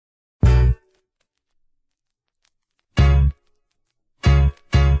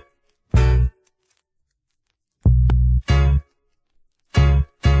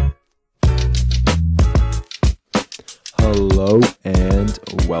Hello and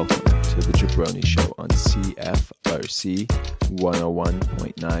welcome to the Jabroni Show on CFRC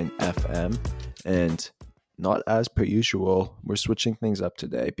 101.9 FM. And not as per usual, we're switching things up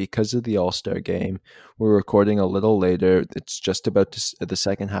today because of the All-Star game. We're recording a little later. It's just about to, the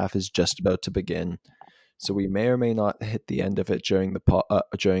second half is just about to begin. So we may or may not hit the end of it during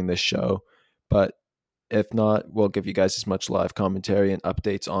during this show, but if not, we'll give you guys as much live commentary and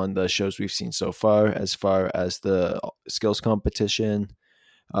updates on the shows we've seen so far as the skills competition,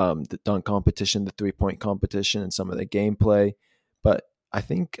 the dunk competition, the 3-point competition, and some of the gameplay. But I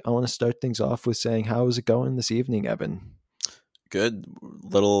think I want to start things off with saying, how is it going this evening, Evan? Good.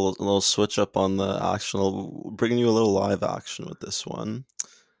 Little switch up on the action, bringing you a little live action with this one.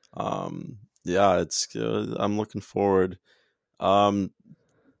 Yeah, it's good. I'm looking forward. The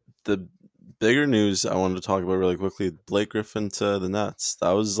bigger news I wanted to talk about really quickly: Blake Griffin to the Nets. That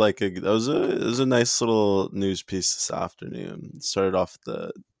was it was a nice little news piece this afternoon. It started off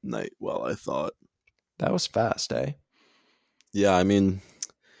the night well, I thought. That was fast, eh? Yeah, I mean,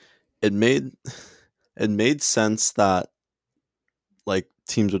 it made sense that like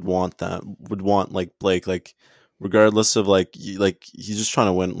teams would want like Blake, like regardless of he's just trying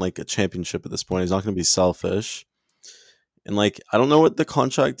to win like a championship at this point. He's not going to be selfish. And like I don't know what the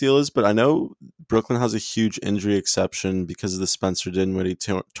contract deal is, but I know Brooklyn has a huge injury exception because of the Spencer Dinwiddie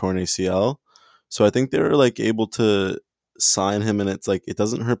torn ACL. So I think they were like able to sign him, and it's like it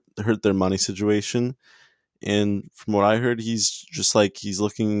doesn't hurt their money situation. And from what I heard, he's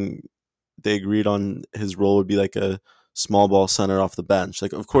looking. They agreed on his role would be like a small ball center off the bench.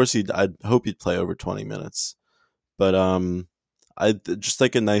 Like, of course, I'd hope he'd play over 20 minutes, but I just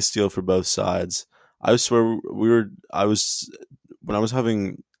like a nice deal for both sides. I swear I was when I was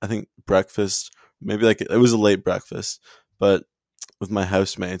having I think breakfast, maybe like it was a late breakfast, but with my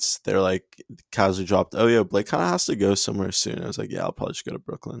housemates, they're like casually dropped, "Oh yeah, Blake kind of has to go somewhere soon." I was like, "Yeah, I'll probably just go to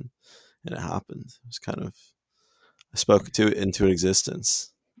Brooklyn," and it happened. It was kind of I spoke to it into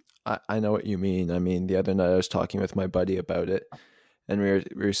existence. I know what you mean. I mean, the other night I was talking with my buddy about it, and we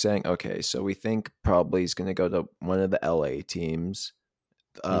were saying, okay, so we think probably he's going to go to one of the LA teams,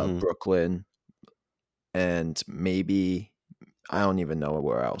 Mm-hmm. Brooklyn, and maybe I don't even know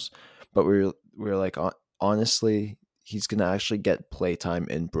where else. But we were like, honestly, he's going to actually get playtime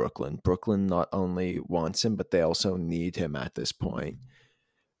in Brooklyn. Brooklyn not only wants him, but they also need him at this point.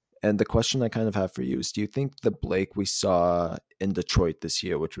 And the question I kind of have for you is, do you think the Blake we saw in Detroit this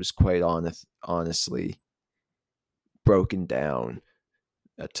year, which was quite honestly broken down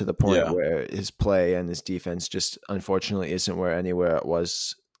to the point Yeah. where his play and his defense just unfortunately isn't where anywhere it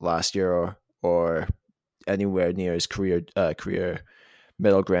was last year, or anywhere near his career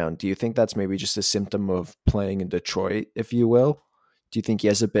middle ground? Do you think that's maybe just a symptom of playing in Detroit, if you will? Do you think he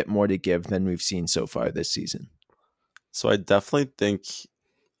has a bit more to give than we've seen so far this season? So I definitely think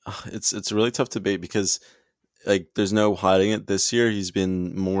it's a really tough debate because like there's no hiding it. This year he's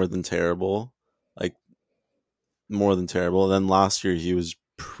been more than terrible, like more than terrible. And then last year he was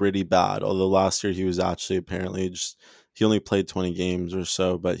pretty bad. Although last year he was actually apparently just he only played 20 games or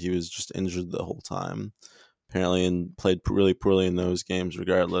so, but he was just injured the whole time apparently and played really poorly in those games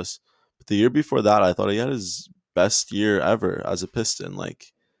regardless. But the year before that, I thought he had his best year ever as a Piston.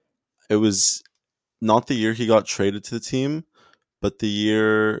 Like it was not the year he got traded to the team, but the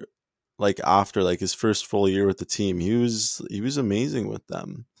year like after like his first full year with the team, he was amazing with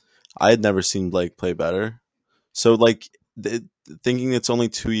them. I had never seen Blake play better. So like thinking it's only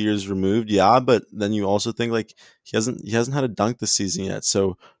 2 years removed, yeah, but then you also think like he hasn't had a dunk this season yet.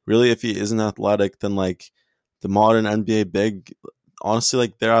 So really, if he isn't athletic, then like the modern NBA big, honestly,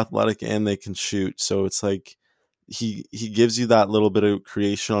 like they're athletic and they can shoot. So it's like he gives you that little bit of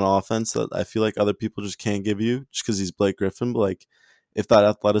creation on offense that I feel like other people just can't give you just because he's Blake Griffin. But like if that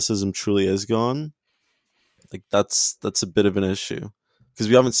athleticism truly is gone, like that's a bit of an issue because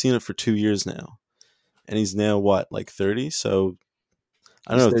we haven't seen it for 2 years now, and he's now what like 30. So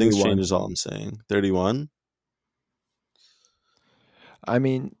I don't He's know. Things change 31. is all I'm saying. 31. I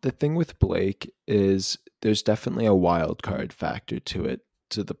mean, the thing with Blake is there's definitely a wild card factor to it,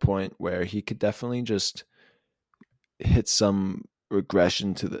 to the point where he could definitely just hit some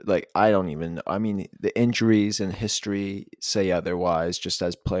regression to the, like, I don't even know. I mean, the injuries and history say otherwise. Just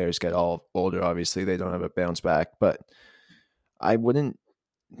as players get all older, obviously they don't have a bounce back. But I wouldn't.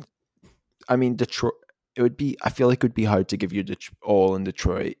 I mean, Detroit. It would be. I feel like it would be hard to give you all in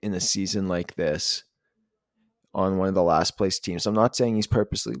Detroit in a season like this on one of the last place teams. I'm not saying he's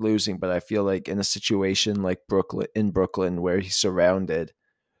purposely losing, but I feel like in a situation like Brooklyn, where he's surrounded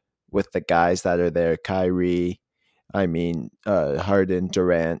with the guys that are there, Kyrie, Harden,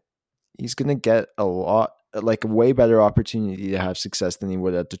 Durant, he's gonna get a lot. like a way better opportunity to have success than he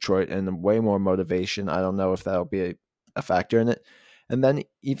would at Detroit, and way more motivation. I don't know if that'll be a factor in it. And then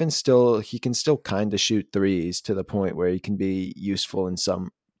even still, he can still kind of shoot threes to the point where he can be useful in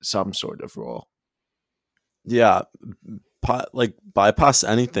some sort of role. Yeah, like bypass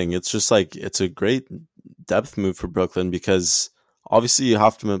anything. It's just like it's a great depth move for Brooklyn because obviously you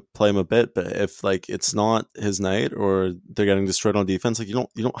have to play him a bit, but if like it's not his night or they're getting destroyed on defense, like you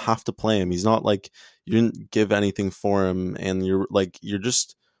don't have to play him. He's not like you didn't give anything for him, and you're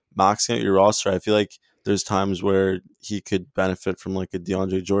just maxing out your roster. I feel like there's times where he could benefit from like a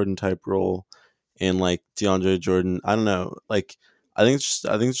DeAndre Jordan type role, and like DeAndre Jordan, I don't know, like I think it's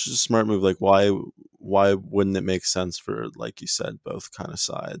just a smart move. Like why wouldn't it make sense for, like you said, both kind of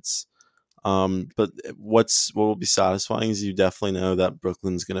sides? But what will be satisfying is you definitely know that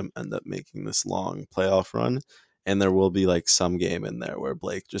Brooklyn's going to end up making this long playoff run, and there will be like some game in there where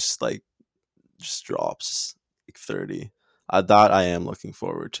Blake just drops like 30. That I am looking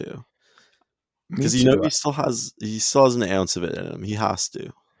forward to Me because you know too. he still has an ounce of it in him. He has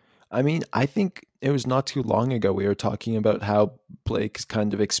to. I mean, I think it was not too long ago we were talking about how Blake's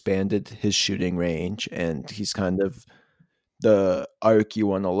kind of expanded his shooting range, and he's kind of the arc you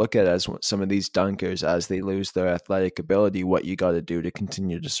want to look at as some of these dunkers as they lose their athletic ability, what you got to do to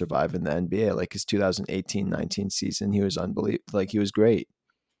continue to survive in the NBA. Like his 2018-19 season, he was unbelievable. Like he was great.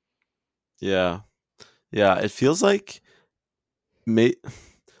 Yeah, yeah. It feels like may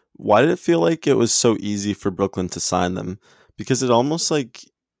why did it feel like it was so easy for Brooklyn to sign them? Because it almost like,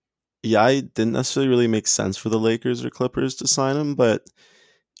 yeah, it didn't necessarily really make sense for the Lakers or Clippers to sign him, but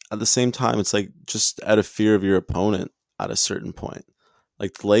at the same time, it's like just out of fear of your opponent at a certain point.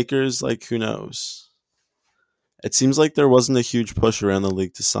 Like the Lakers, like who knows? It seems like there wasn't a huge push around the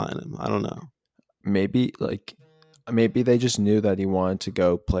league to sign him. I don't know. Maybe they just knew that he wanted to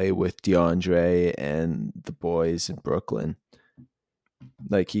go play with DeAndre and the boys in Brooklyn.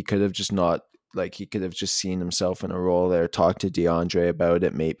 Like he could have just not like he could have just seen himself in a role there, talk to DeAndre about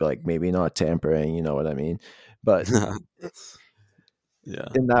it, maybe not tampering, you know what I mean? But Yeah.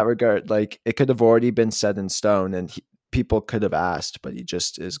 in that regard, like it could have already been set in stone, and people could have asked, but he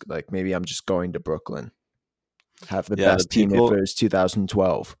just is like, maybe I'm just going to Brooklyn, have the Yeah, the best team if it people was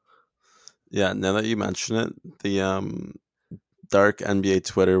 2012. yeah, now that you mention it, the dark NBA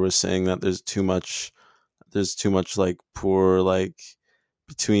Twitter was saying that there's too much like poor like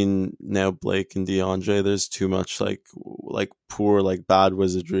between now Blake and DeAndre, there's too much like poor like bad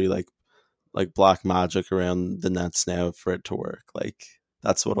wizardry like black magic around the Nets now for it to work. Like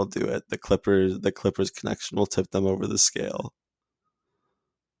that's what'll do it. The Clippers connection will tip them over the scale.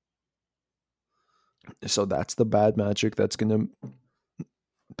 So that's the bad magic that's going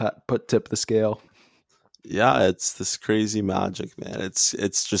to put tip the scale. Yeah, it's this crazy magic, man. It's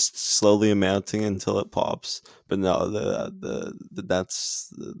just slowly amounting until it pops. But no, the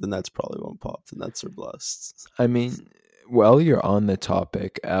Nets probably won't pop. The Nets are blessed. I mean, while you're on the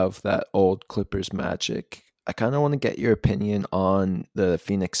topic of that old Clippers magic, I kind of want to get your opinion on the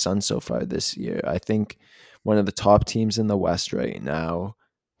Phoenix Suns so far this year. I think one of the top teams in the West right now.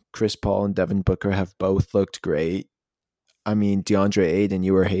 Chris Paul and Devin Booker have both looked great. I mean, DeAndre Ayton,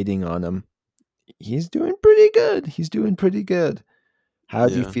 you were hating on him. He's doing pretty good. He's doing pretty good. How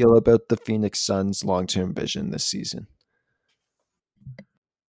do you Yeah. feel about the Phoenix Suns' long term vision this season?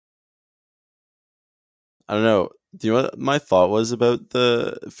 I don't know. Do you know what my thought was about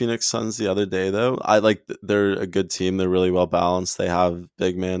the Phoenix Suns the other day though? I like they're a good team. They're really well balanced. They have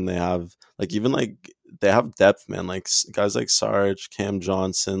big men. They have like even like they have depth, man. Like guys like Sarge, Cam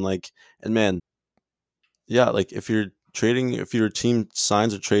Johnson, like and man, yeah, like if your team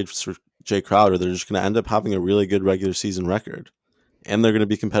signs or trades for Jay Crowder, they're just going to end up having a really good regular season record, and they're going to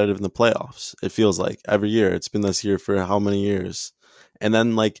be competitive in the playoffs. It feels like every year. It's been this year for how many years? And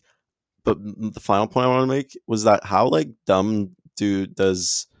then like but the final point I want to make was that how like dumb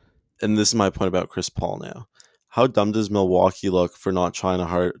does and this is my point about Chris Paul now. How dumb does Milwaukee look for not trying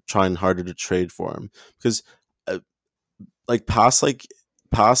harder to trade for him? Because uh, like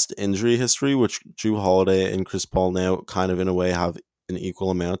past injury history, which Drew Holiday and Chris Paul now kind of in a way have an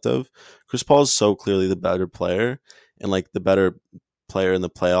equal amount of. Chris Paul is so clearly the better player and like the better player in the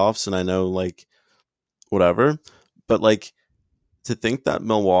playoffs, and I know like whatever, but like to think that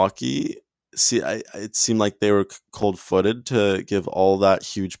Milwaukee it seemed like they were cold footed to give all that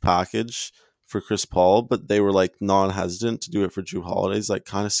huge package for Chris Paul, but they were like non hesitant to do it for Drew Holiday is like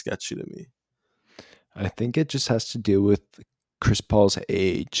kind of sketchy to me. I think it just has to do with Chris Paul's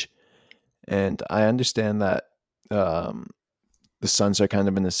age. And I understand that um, the Suns are kind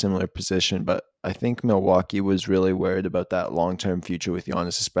of in a similar position, but I think Milwaukee was really worried about that long term future with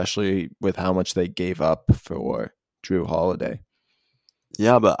Giannis, especially with how much they gave up for Drew Holiday.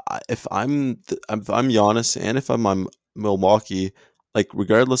 Yeah, but if I'm Giannis and if I'm on Milwaukee, like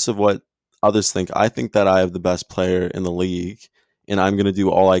regardless of what others think, I think that I have the best player in the league, and I'm gonna do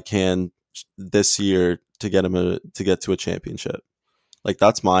all I can this year to get to a championship. Like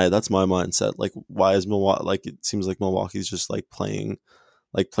that's my mindset. Like why is Milwaukee, like it seems like Milwaukee's just like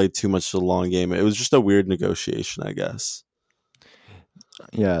played too much of the long game. It was just a weird negotiation, I guess.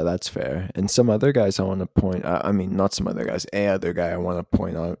 Yeah, that's fair. And some other guys I want to point. I mean, not some other guys. A other guy I want to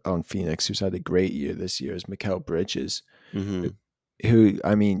point out on Phoenix, who's had a great year this year, is Mikal Bridges, Hmm. who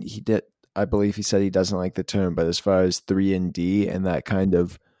I mean, he did. I believe he said he doesn't like the term, but as far as 3 and D and that kind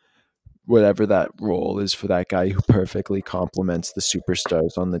of whatever that role is for that guy who perfectly complements the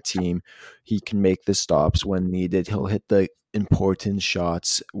superstars on the team, he can make the stops when needed. He'll hit the important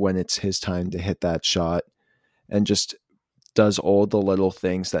shots when it's his time to hit that shot, and just does all the little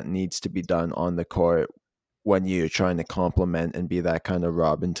things that needs to be done on the court when you're trying to complement and be that kind of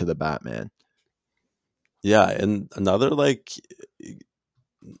Robin to the Batman. Yeah, and another like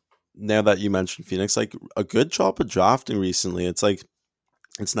now that you mentioned Phoenix, like a good job of drafting recently. It's like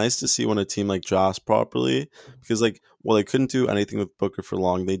it's nice to see when a team like drafts properly because like well they couldn't do anything with Booker for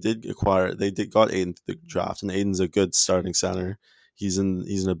long. They did got Aiden through the draft, and Aiden's a good starting center. He's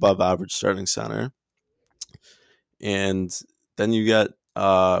an above average starting center. And then you get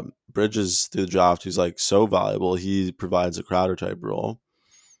Bridges through the draft who's like so valuable. He provides a Crowder type role.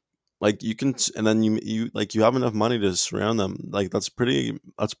 Like you can and then you have enough money to surround them. Like that's pretty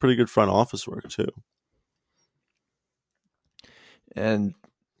good front office work too. And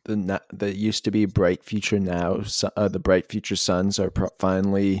the used to be bright future now, the bright future Suns are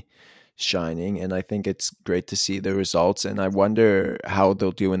finally shining, and I think it's great to see the results. And I wonder how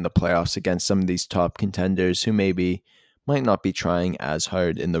they'll do in the playoffs against some of these top contenders who maybe might not be trying as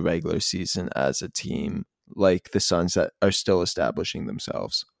hard in the regular season as a team like the Suns that are still establishing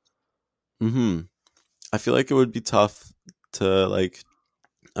themselves. Hmm. I feel like it would be tough to like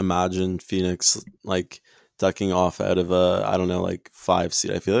imagine Phoenix like ducking off out of a I don't know like 5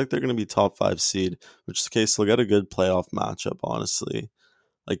 seed. I feel like they're going to be top 5 seed, which is the case. They'll get a good playoff matchup. Honestly,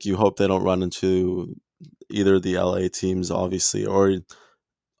 like you hope they don't run into either of the LA teams, obviously, or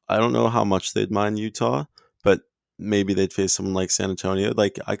I don't know how much they'd mind Utah, but maybe they'd face someone like San Antonio.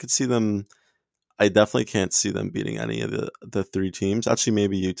 Like I could see them. I definitely can't see them beating any of the three teams. Actually,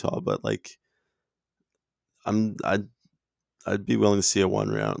 maybe Utah, but like I'd be willing to see a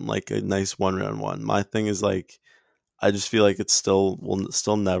one round, like a nice 1 round one. My thing is like I just feel like it's still we'll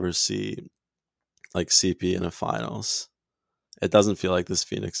still never see like CP in a finals. It doesn't feel like this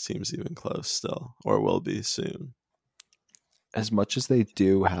Phoenix team's even close still, or will be soon. As much as they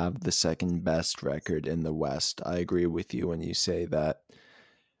do have the second best record in the West, I agree with you when you say that.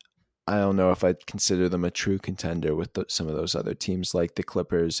 I don't know if I'd consider them a true contender with some of those other teams like the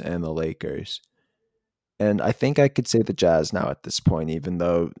Clippers and the Lakers. And I think I could say the Jazz now at this point, even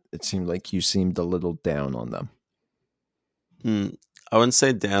though it seemed like you seemed a little down on them. Hmm. I wouldn't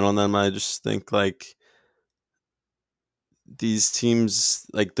say down on them. I just think like these teams,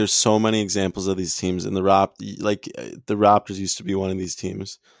 like there's so many examples of these teams, and the Raptors used to be one of these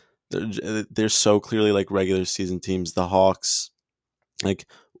teams. They're so clearly like regular season teams. The Hawks, like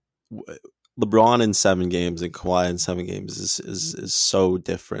w- LeBron in 7 games and Kawhi in 7 games is so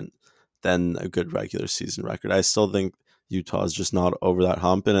different than a good regular season record. I still think Utah is just not over that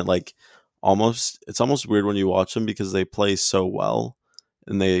hump, and it's almost weird when you watch them because they play so well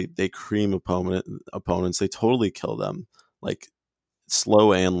and they cream opponents. They totally kill them, like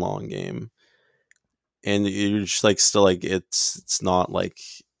slow and long game, and you're just like still like it's not like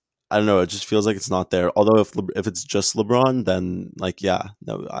I don't know. It just feels like it's not there. Although if it's just LeBron, then like yeah,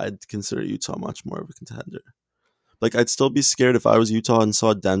 no, I'd consider Utah much more of a contender. Like I'd still be scared if I was Utah and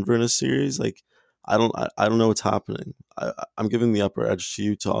saw Denver in a series. Like I don't know what's happening. I'm giving the upper edge to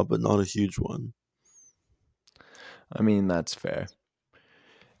Utah, but not a huge one. I mean, that's fair.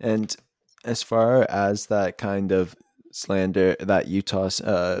 And as far as that kind of slander that Utah's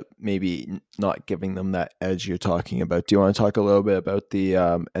maybe not giving them that edge you're talking about, do you want to talk a little bit about the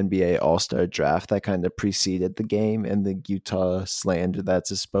NBA All Star Draft that kind of preceded the game and the Utah slander that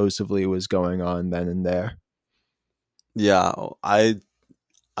supposedly was going on then and there? Yeah, I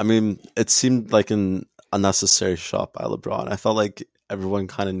mean, it seemed like an unnecessary shot by LeBron. I felt like everyone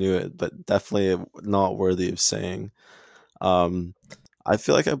kind of knew it, but definitely not worthy of saying. Um, I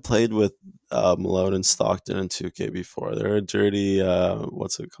feel like I played with Malone and Stockton in 2K before. They're a dirty,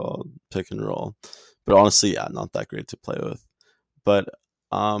 what's it called, pick and roll. But honestly, yeah, not that great to play with. But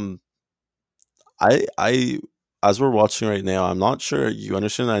um, I as we're watching right now, I'm not sure you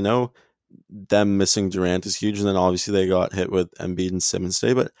understand. I know them missing Durant is huge, and then obviously they got hit with Embiid and Simmons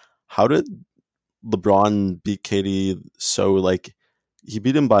today. But how did LeBron beat KD so like he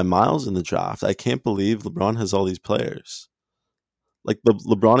beat him by miles in the draft? I can't believe LeBron has all these players. Like the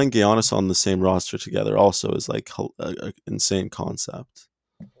LeBron and Giannis on the same roster together also is like a insane concept.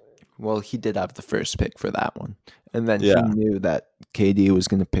 Well, he did have the first pick for that one. And then he Yeah, knew that KD was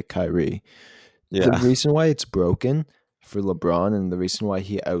going to pick Kyrie. The yeah. reason why it's broken for LeBron and the reason why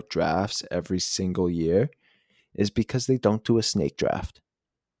he outdrafts every single year is because they don't do a snake draft.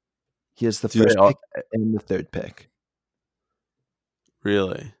 He has the Do they first all pick and the third pick.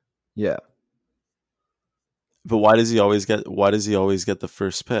 really? Yeah, But why does he always get? Why does he always get the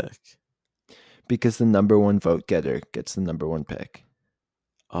first pick? because the number one vote getter gets the number one pick.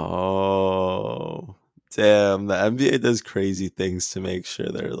 Oh, damn! The NBA does crazy things to make sure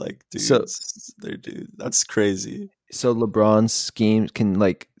they're like So dudes. They're dudes. That's crazy. so LeBron's scheme can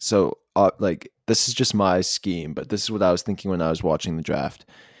like this is just my scheme, but this is what I was thinking when I was watching the draft.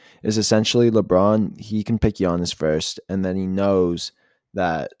 Is essentially LeBron, he can pick Giannis first, and then he knows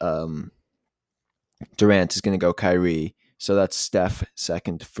that Durant is going to go Kyrie, so that's Steph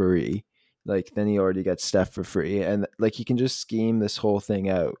second free. Like then he already gets Steph for free, and like he can just scheme this whole thing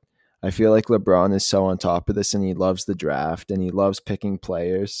out. I feel like LeBron is so on top of this, and he loves the draft, and he loves picking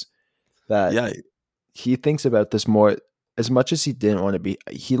players that Yeah, he thinks about this more. As much as he didn't want to be,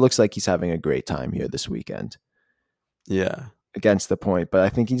 he looks like he's having a great time here this weekend yeah. against the point. But I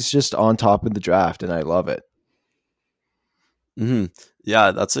think he's just on top of the draft, and I love it. Hmm.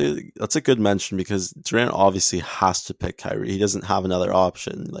 Yeah, that's a good mention because Durant obviously has to pick Kyrie. He doesn't have another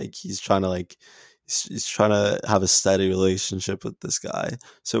option. Like he's trying to he's trying to have a steady relationship with this guy.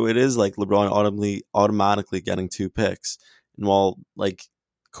 So it is like LeBron automatically getting two picks. And while like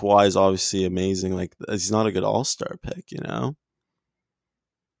Kawhi is obviously amazing, like he's not a good all-star pick, you know?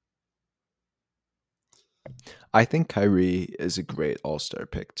 I think Kyrie is a great All Star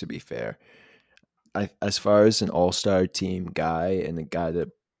pick. To be fair, as far as an All Star team guy and a guy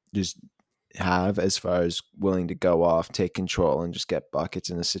to just have as far as willing to go off, take control, and just get buckets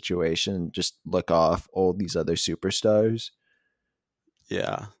in a situation, just look off all these other superstars.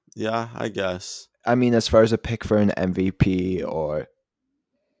 Yeah. Yeah, I guess. I mean, as far as a pick for an MVP or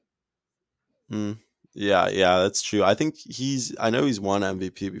Mm. Yeah, yeah, that's true. I know he's won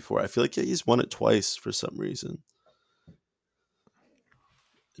MVP before. I feel like he's won it twice for some reason.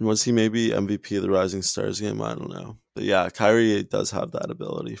 And was he maybe MVP of the Rising Stars game? I don't know. But yeah, Kyrie does have that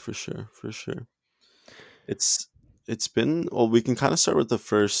ability for sure, for sure. It's it's been well, we can kind of start with the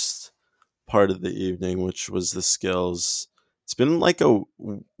first part of the evening, which was the skills. It's been like a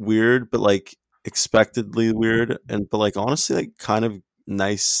weird but like expectedly weird and but like honestly like kind of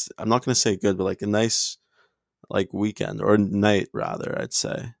nice. I'm not going to say good, but like a nice like weekend or night rather, I'd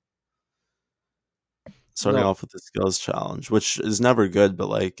say. Starting no. off with the skills challenge, which is never good, but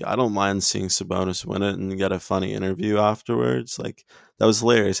like I don't mind seeing Sabonis win it and get a funny interview afterwards. Like that was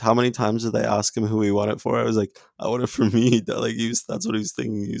hilarious. How many times did they ask him who he won it for? I was like, I want it for me. Like that's what he was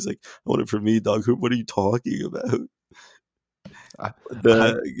thinking. He's like, I want it for me, dog. What are you talking about? I,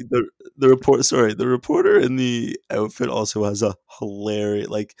 I The report. Sorry, the reporter in the outfit also has a hilarious.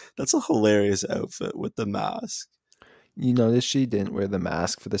 Like that's a hilarious outfit with the mask. you notice she didn't wear the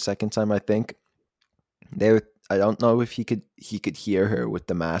mask for the second time. I think they. I don't know if he could hear her with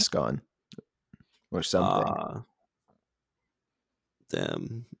the mask on or something. Ah,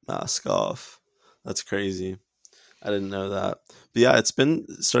 damn, mask off. That's crazy. I didn't know that. But yeah, it's been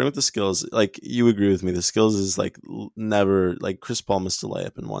starting with the skills. Like you agree with me, the skills is like never like Chris Paul missed a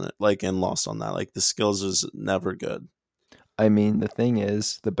layup and won it, like and lost on that. Like the skills is never good. I mean, the thing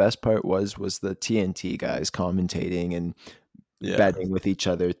is, the best part was the TNT guys commentating and Yeah, betting with each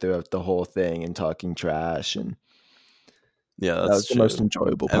other throughout the whole thing and talking trash, and yeah, that was that's the most true.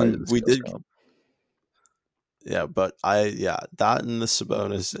 enjoyable part of And the we skills did, comp. yeah. But that and the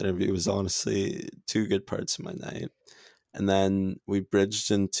Sabonis interview was honestly two good parts of my night. And then we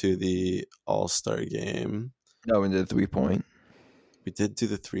bridged into the All Star game. No, into the 3 point. We did do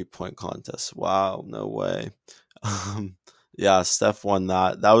the 3-point contest. Wow, no way. Um, yeah, Steph won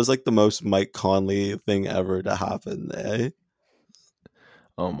that. That was like the most Mike Conley thing ever to happen, eh?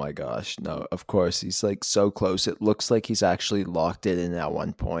 Oh my gosh, no! Of course, he's like so close. It looks like he's actually locked it in at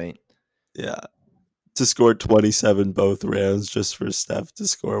one point. Yeah. To score 27 both rounds just for Steph to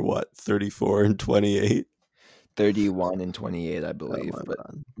score what, 34 and 28? 31 and 28, I Oh believe, my but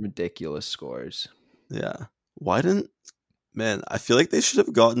god. ridiculous scores. Yeah. Why didn't Man, I feel like they should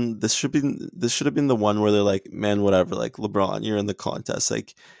have gotten this should have been the one where they're like, man, whatever, like LeBron, you're in the contest.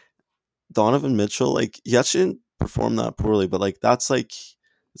 Like Donovan Mitchell, like he actually didn't perform that poorly, but like that's like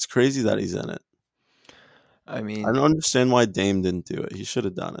it's crazy that he's in it. I I mean, don't understand why Dame didn't do it. He should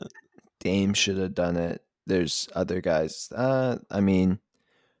have done it. Dame should have done it. There's other guys. I mean,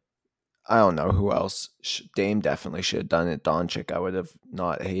 I don't know who else. Dame definitely should have done it. Doncic, I would have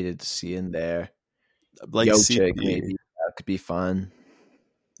not hated to see in there. Like Jokic, CP. maybe that could be fun.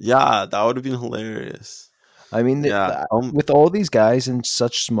 Yeah, that would have been hilarious. I mean, Yeah. with all these guys in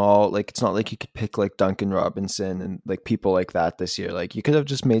such small, like it's not like you could pick like Duncan Robinson and like people like that this year. Like you could have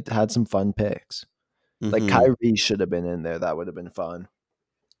just had some fun picks. Like hmm Kyrie should have been in there. That would have been fun.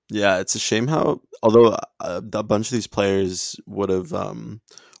 Yeah, it's a shame how, although a bunch of these players would have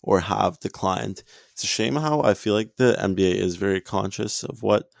or have declined. It's a shame how I feel like the NBA is very conscious of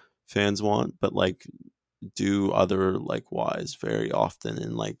what fans want, but like do other likewise very often,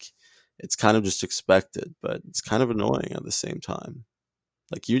 and like it's kind of just expected, but it's kind of annoying at the same time.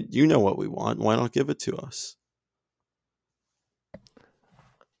 Like you know what we want, why not give it to us?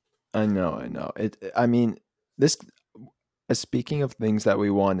 I know, I know. I mean, this. Speaking of things that we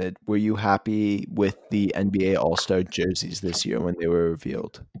wanted, were you happy with the NBA All Star jerseys this year when they were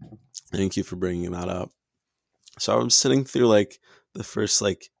revealed? Thank you for bringing that up. So I'm sitting through like the first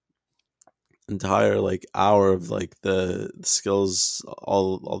like entire like hour of like the skills,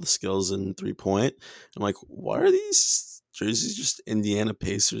 all the skills in 3 point. I'm like, why are these jerseys just Indiana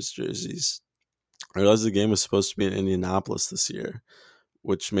Pacers jerseys? I realized the game was supposed to be in Indianapolis this year,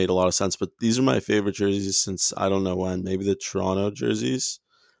 which made a lot of sense. But these are my favorite jerseys since I don't know when. Maybe the Toronto jerseys.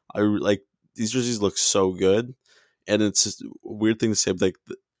 Like these jerseys look so good, and it's just a weird thing to say. But like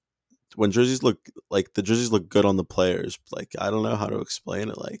when jerseys look like the jerseys look good on the players. Like I don't know how to explain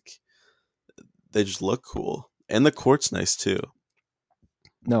it. Like they just look cool, and the court's nice too.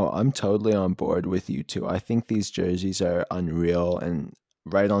 No, I'm totally on board with you too. I think these jerseys are unreal and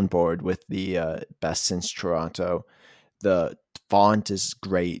right on board with the best since Toronto. The font is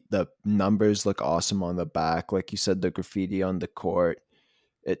great. The numbers look awesome on the back. Like you said, the graffiti on the court.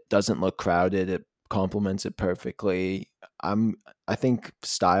 It doesn't look crowded. It complements it perfectly. I'm I think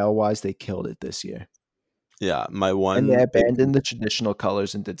style wise they killed it this year. Yeah, And they abandoned the traditional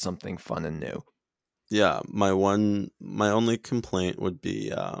colors and did something fun and new. my only complaint would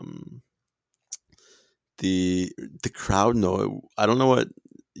be the crowd noise. I don't know what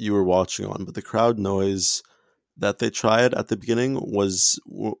you were watching on, but the crowd noise that they tried at the beginning was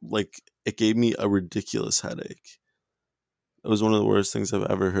like it gave me a ridiculous headache. It was one of the worst things I've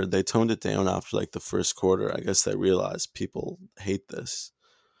ever heard. They toned it down after like the first quarter. I guess they realized people hate this,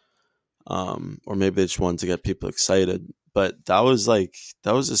 or maybe they just wanted to get people excited. But that was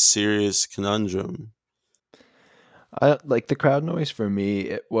a serious conundrum. I like the crowd noise for me.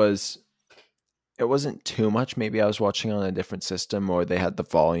 It wasn't too much. Maybe I was watching on a different system or they had the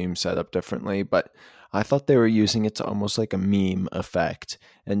volume set up differently, but I thought they were using it to almost like a meme effect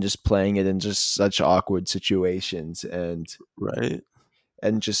and just playing it in just such awkward situations Right?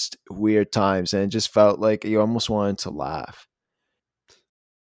 and just weird times, and it just felt like you almost wanted to laugh.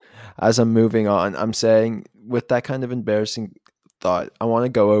 As I'm moving on, I'm saying with that kind of embarrassing thought, I want to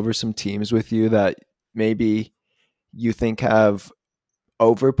go over some teams with you that maybe you think have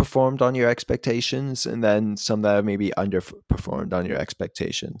overperformed on your expectations and then some that have maybe underperformed on your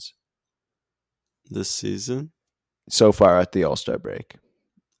expectations This season, so far at the All-Star break.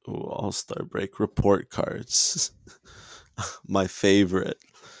 ooh, All Star break report cards, my favorite.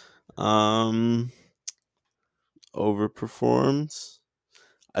 Um, Overperformed.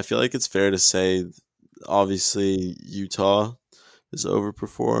 I feel like it's fair to say, obviously Utah is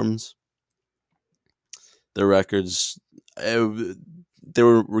overperformed. Their records, they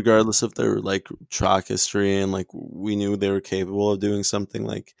were regardless of their like track history, and like we knew they were capable of doing something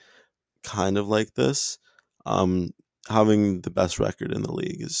like kind of like this. Um, Having the best record in the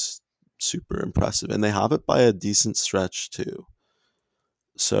league is super impressive, and they have it by a decent stretch too.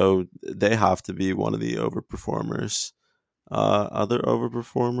 So they have to be one of the overperformers. Other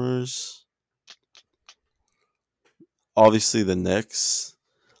overperformers, obviously the Knicks.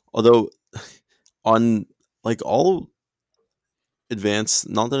 Although on like all advanced,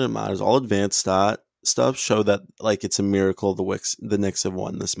 not that it matters, all advanced stuff show that like it's a miracle the Knicks have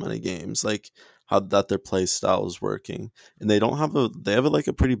won this many games. Like how that their play style is working, and they have like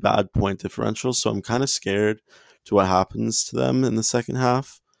a pretty bad point differential. So I'm kind of scared to what happens to them in the second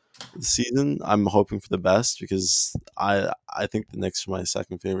half of the season. I'm hoping for the best because I think the Knicks are my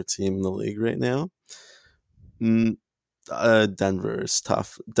second favorite team in the league right now. Mm, Denver is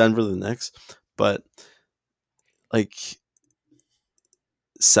tough. Denver the Knicks, but like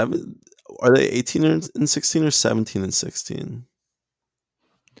seven. Are they 18 and 16 or 17 and 16?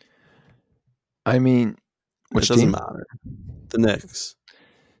 I mean, It which doesn't team? matter. The Knicks,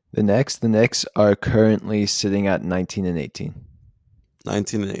 The Knicks are currently sitting at 19 and 18.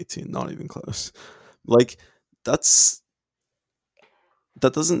 19 and 18, not even close. Like that's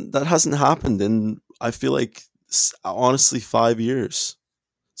that hasn't happened in, I feel like, honestly, 5 years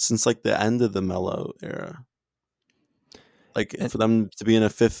since like the end of the Melo era. Like And for them to be in a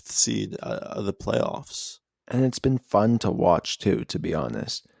fifth seed of the playoffs. and it's been fun to watch too, to be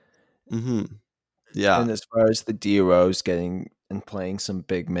honest. Hmm. Yeah. And as far as the D Rose getting and playing some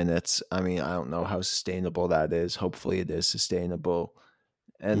big minutes, I mean, I don't know how sustainable that is. Hopefully it is sustainable.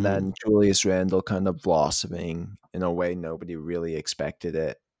 And Hmm. then Julius Randle kind of blossoming in a way nobody really expected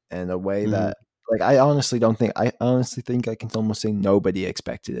it. And a way Hmm. that like I honestly think I can almost say nobody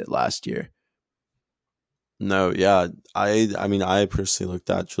expected it last year. No, yeah. I mean, I personally looked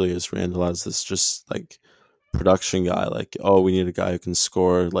at Julius Randle as this just like production guy. Like, oh, we need a guy who can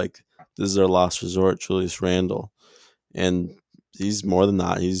score. Like, this is our last resort, Julius Randle, and he's more than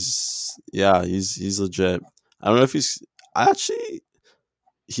that. He's legit. I don't know if he's. I actually,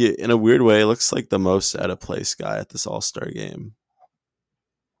 he, in a weird way, looks like the most out of place guy at this All Star game.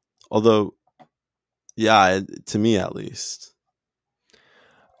 Although, yeah, to me at least.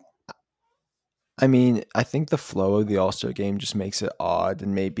 I mean, I think the flow of the All Star game just makes it odd,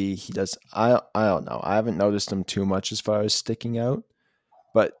 and maybe he does. I don't know. I haven't noticed him too much as far as sticking out.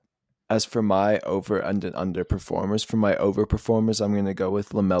 But as for my over and underperformers, for my overperformers, I'm going to go with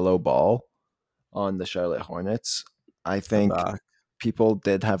Lamelo Ball on the Charlotte Hornets. I I'm think back. people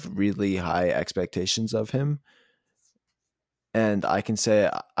did have really high expectations of him, and I can say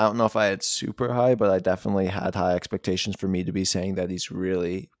I don't know if I had super high, but I definitely had high expectations for me to be saying that he's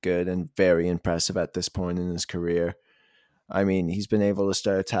really good and very impressive at this point in his career. I mean, he's been able to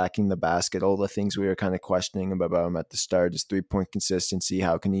start attacking the basket. All the things we were kind of questioning about him at the start, his 3 point consistency.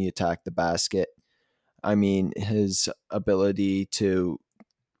 How can he attack the basket? I mean, his ability to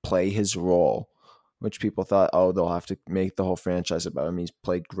play his role, which people thought, oh, they'll have to make the whole franchise about him. He's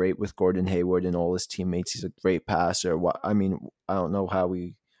played great with Gordon Hayward and all his teammates. He's a great passer. What I mean, I don't know how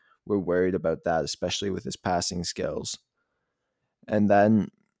we were worried about that, especially with his passing skills. And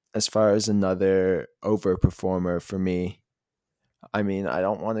then, as far as another overperformer for me, I mean, I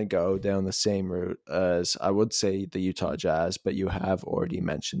don't want to go down the same route as I would say the Utah Jazz, but you have already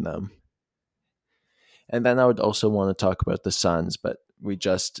mentioned them. And then I would also want to talk about the Suns, but we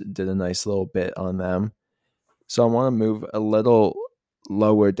just did a nice little bit on them. So I want to move a little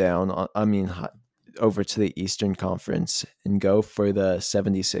lower down, over to the Eastern Conference and go for the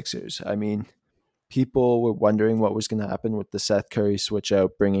 76ers. I mean, people were wondering what was going to happen with the Seth Curry switch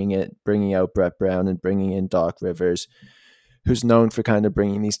out, bringing out Brett Brown and bringing in Doc Rivers, who's known for kind of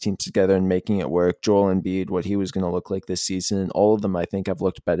bringing these teams together and making it work. Joel Embiid, what he was going to look like this season, and all of them, I think, have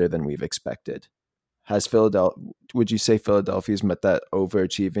looked better than we've expected. Has Philadelphia? Would you say Philadelphia's met that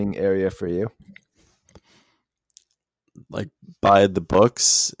overachieving area for you? Like by the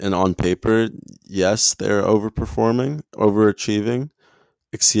books and on paper, yes, they're overperforming, overachieving,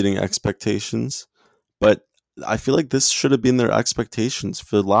 exceeding expectations. But I feel like this should have been their expectations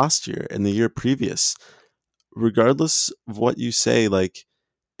for last year and the year previous. Regardless of what you say, like,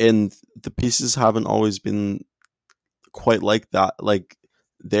 and the pieces haven't always been quite like that, like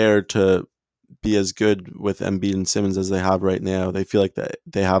there to be as good with Embiid and Simmons as they have right now. They feel like that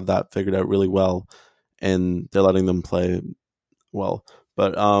they have that figured out really well, and they're letting them play well.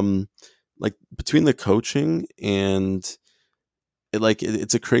 But like between the coaching and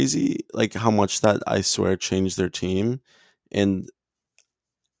it's a crazy like how much that I swear changed their team, and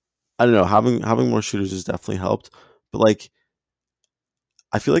I don't know, having more shooters has definitely helped, but like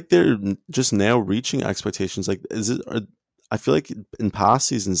I feel like they're just now reaching expectations. Like, I feel like in past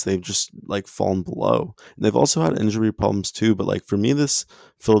seasons they've just like fallen below. And they've also had injury problems too. But like for me, this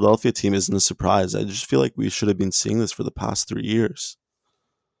Philadelphia team isn't a surprise. I just feel like we should have been seeing this for the past 3 years.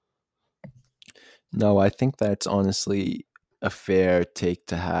 No, I think that's honestly a fair take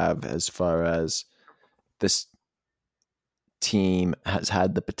to have as far as this team has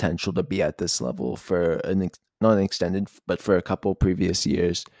had the potential to be at this level for not an extended, but for a couple previous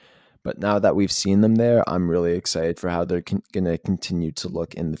years. But now that we've seen them there, I'm really excited for how they're going to continue to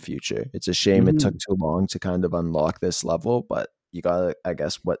look in the future. It's a shame it took Hmm. too long to kind of unlock this level, but you got to, I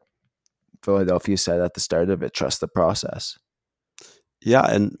guess, what Philadelphia said at the start of it, trust the process. Yeah,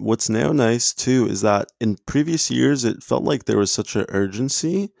 and what's now nice too is that in previous years it felt like there was such an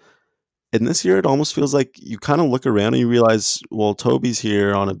urgency. And this year, it almost feels like you kind of look around and you realize, well, Toby's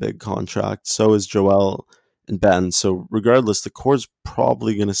here on a big contract. So is Joel. and Ben. So regardless, the core's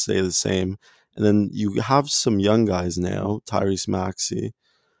probably going to stay the same. And then you have some young guys now, Tyrese Maxey,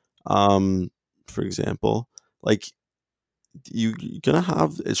 um, for example. Like you're gonna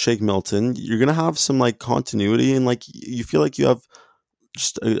have Shake Milton. You're gonna have some like continuity, and like you feel like you have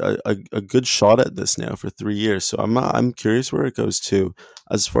just a good shot at this now for 3 years. So I'm curious where it goes to.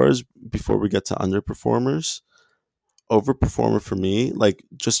 As far as before we get to underperformers, overperformer for me, like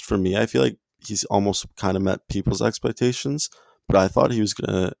just for me, I feel like he's almost kind of met people's expectations. But I thought he was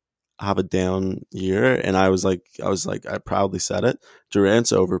gonna have a down year, and I was like, I proudly said it.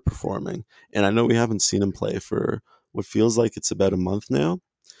 Durant's overperforming, and I know we haven't seen him play for what feels like it's about a month now.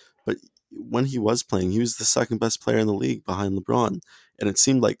 But when he was playing, he was the second best player in the league behind LeBron, and it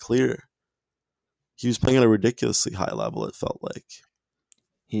seemed like clear. He was playing at a ridiculously high level. It felt like.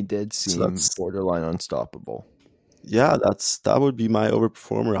 He did So seem that's borderline unstoppable. yeah, that would be my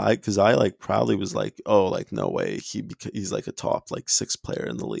overperformer. Because I like proudly was like, oh, like no way, he's like a top like six player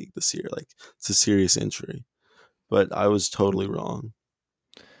in the league this year. Like it's a serious injury, but I was totally wrong.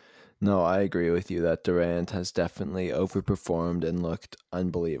 No, I agree with you that Durant has definitely overperformed and looked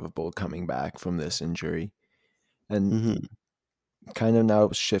unbelievable coming back from this injury. And Hmm. kind of now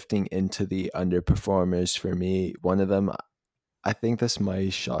shifting into the underperformers for me, one of them, I think this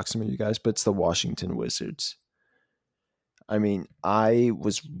might shock some of you guys, but it's the Washington Wizards. I mean, I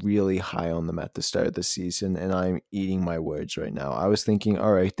was really high on them at the start of the season, and I'm eating my words right now. I was thinking,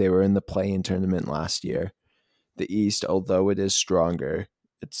 all right, they were in the play-in tournament last year. The East, although it is stronger,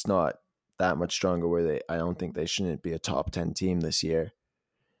 it's not that much stronger where I don't think they shouldn't be a top 10 team this year.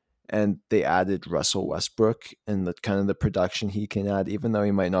 And they added Russell Westbrook and the kind of the production he can add, even though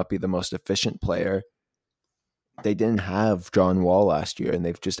he might not be the most efficient player. They didn't have John Wall last year, and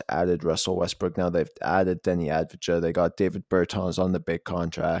they've just added Russell Westbrook. Now they've added Denny Advija. They got David Bertans on the big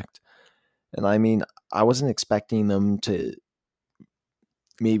contract. And I mean, I wasn't expecting them to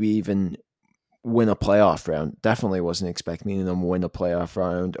maybe even win a playoff round. Definitely wasn't expecting them to win a playoff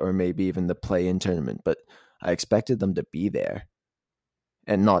round or maybe even the play-in tournament, but I expected them to be there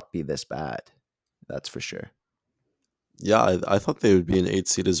and not be this bad. That's for sure. Yeah, I thought they would be an eight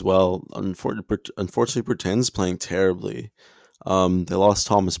seed as well. Unfortunately, Pretend's playing terribly. They lost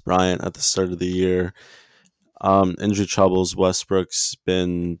Thomas Bryant at the start of the year. Injury troubles. Westbrook's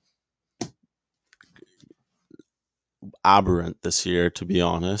been aberrant this year, to be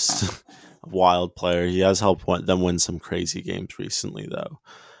honest. A wild player. He has helped them win some crazy games recently, though.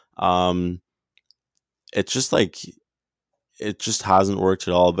 Um, it's just like it just hasn't worked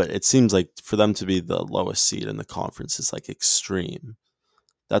at all. But it seems like for them to be the lowest seed in the conference is like extreme.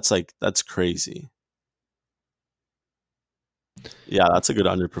 That's crazy. Yeah, that's a good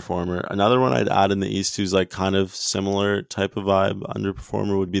underperformer. Another one I'd add in the East who's like kind of similar type of vibe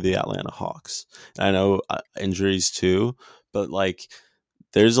underperformer would be the Atlanta Hawks. And I know injuries too, but like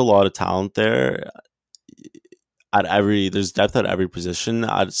there's a lot of talent there. There's depth at every position.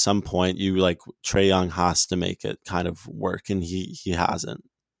 At some point, you like Trae Young has to make it kind of work, and he hasn't.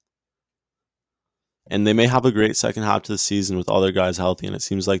 And they may have a great second half to the season with all their guys healthy, and it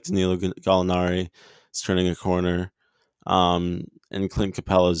seems like Danilo Gallinari is turning a corner. And Clint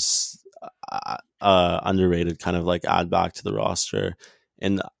Capella's underrated, kind of like add back to the roster.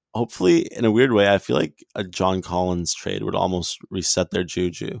 And hopefully, in a weird way, I feel like a John Collins trade would almost reset their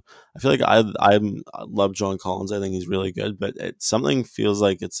juju. I feel like I love John Collins. I think he's really good, but something feels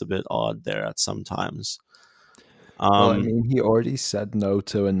like it's a bit odd there at sometimes. Well, I Um, mean, he already said no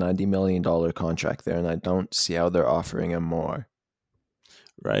to a $90 million contract there, and I don't see how they're offering him more.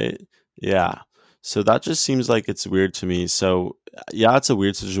 right? Yeah. So that just seems like it's weird to me. So yeah, it's a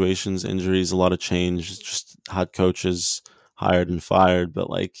weird situation. Injuries, a lot of change. Just had coaches hired and fired, but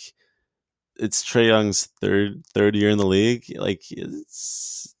like it's Trae Young's third year in the league. Like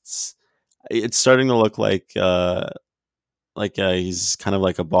it's starting to look like he's kind of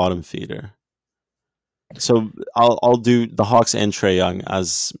like a bottom feeder. So I'll do the Hawks and Trae Young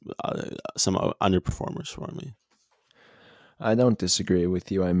as some underperformers for me. I don't disagree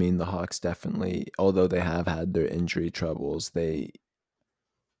with you. I mean, the Hawks definitely, although they have had their injury troubles, they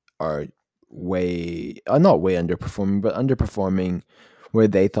are way, not way underperforming, but underperforming where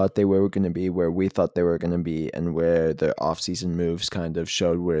they thought they were going to be, where we thought they were going to be, and where their offseason moves kind of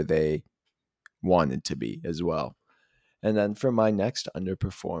showed where they wanted to be as well. And then for my next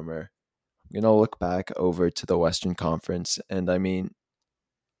underperformer, I'm going to look back over to the Western Conference. And I mean,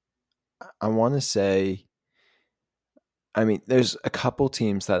 I want to say, I mean, there's a couple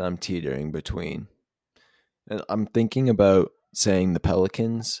teams that I'm teetering between. And I'm thinking about saying the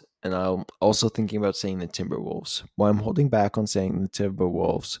Pelicans, and I'm also thinking about saying the Timberwolves. Why I'm holding back on saying the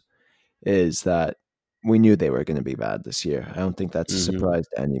Timberwolves is that we knew they were going to be bad this year. I don't think that's a Hmm. surprise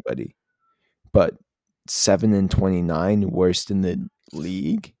to anybody. But 7-29, worst in the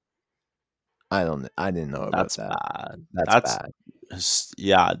league. I didn't know about That's that. bad. That's That's bad.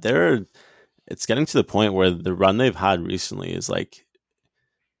 yeah. They're It's getting to the point where the run they've had recently is like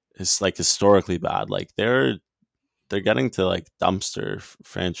historically bad. Like they're getting to like dumpster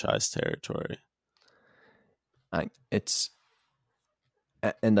franchise territory. It's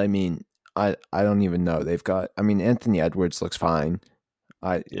and I mean I don't even know. They've got. I mean, Anthony Edwards looks fine.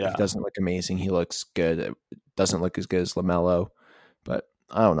 He Yeah. doesn't look amazing. He looks good. It doesn't look as good as LaMelo, but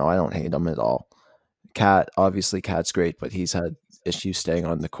I don't know. I don't hate him at all. Cat's great, but he's had issues staying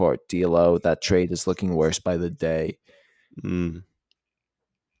on the court. D'Lo, that trade is looking worse by the day. Mm.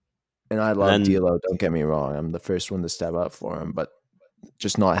 And I And love then D'Lo. Don't get me wrong. I'm the first one to step up for him, but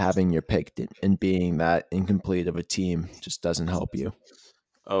just not having your pick and being that incomplete of a team just doesn't help you.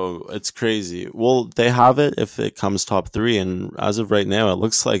 oh, it's crazy. Well, they have it if it comes top three, and as of right now, it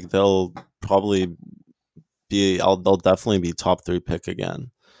looks like they'll probably they'll definitely be top three pick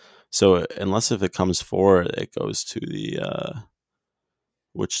again. So unless if it comes four, it goes to the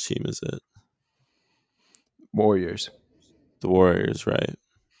which team is it? Warriors. The Warriors, right?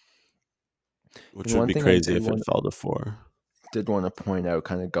 Which And would one be thing I crazy if it fell to four. did want to point out,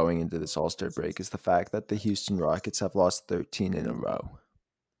 kind of going into this All Star break, is the fact that the Houston Rockets have lost 13 in a row.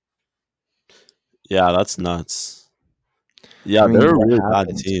 Yeah, that's nuts. Yeah, I mean, they're a what really bad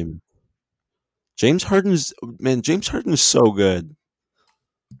happened? team. James Harden is so good.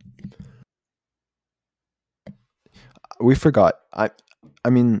 We forgot. I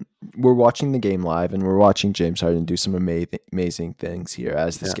mean, we're watching the game live, and we're watching James Harden do some amazing things here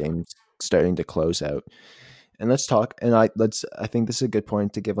as this Yeah. game's starting to close out. And let's talk. And I think this is a good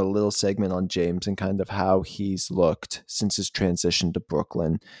point to give a little segment on James and kind of how he's looked since his transition to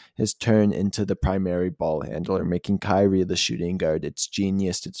Brooklyn, his turn into the primary ball handler, making Kyrie the shooting guard. It's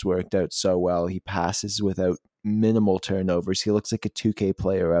genius. It's worked out so well. He passes without minimal turnovers. He looks like a 2K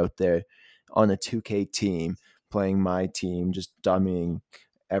player out there on a 2K team playing my team, just dummying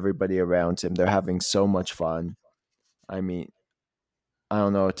everybody around him. They're having so much fun. I mean, I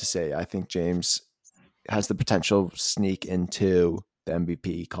don't know what to say. I think James has the potential to sneak into the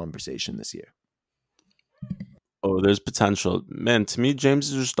MVP conversation this year. Oh, there's potential. Man, to me,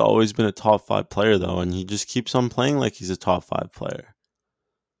 James has just always been a top five player though, and he just keeps on playing like he's a top five player.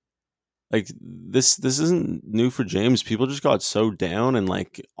 Like this isn't new for James. People just got so down and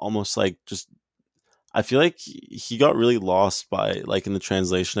like almost like just I feel like he got really lost by like in the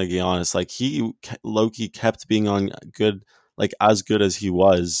translation of Giannis. Like he low key kept being on good, like as good as he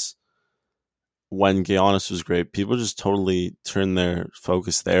was when Giannis was great. People just totally turned their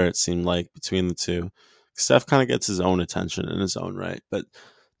focus there. It seemed like between the two, Steph kind of gets his own attention in his own right, but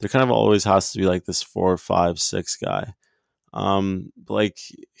there kind of always has to be like this 4, 5, 6 guy. Like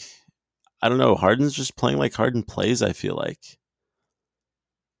I don't know. Harden's just playing like Harden plays. I feel like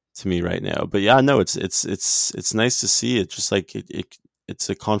to me right now. But yeah, no, it's nice to see it. Just like it's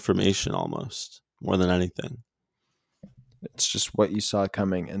a confirmation almost more than anything. It's just what you saw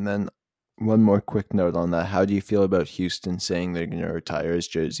coming. And then one more quick note on that. How do you feel about Houston saying they're going to retire his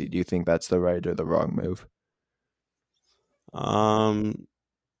jersey? Do you think that's the right or the wrong move? Um,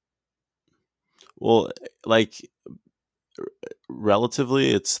 well, like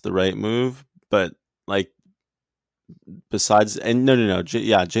relatively, it's the right move, but like besides, and no,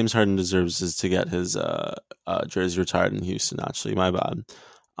 yeah, James Harden deserves is to get his jersey retired in Houston. Actually, my bad.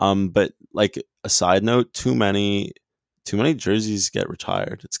 But like a side note, too many jerseys get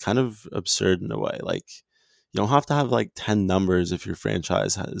retired. It's kind of absurd in a way. Like you don't have to have like 10 numbers if your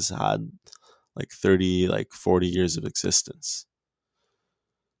franchise has had like 30, like 40 years of existence.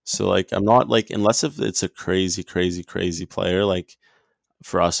 So like I'm not like unless if it's a crazy, crazy, crazy player, like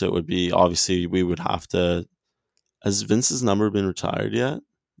for us it would be obviously we would have to has Vince's number been retired yet?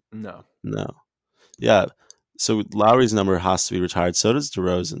 No. No. Yeah. So Lowry's number has to be retired. So does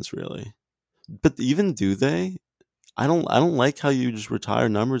DeRozan's really. But even do they? I don't like how you just retire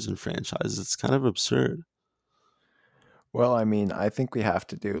numbers in franchises. It's kind of absurd. Well, I mean, I think we have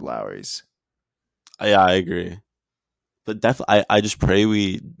to do Lowry's. Yeah, I agree. But definitely I just pray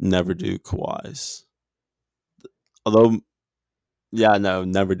we never do Kawhi's. Although yeah, no,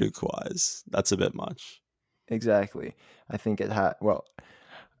 never do Kawhi's. That's a bit much. Exactly. I think it had, well,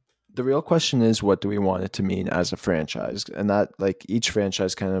 the real question is, what do we want it to mean as a franchise? And that, like, each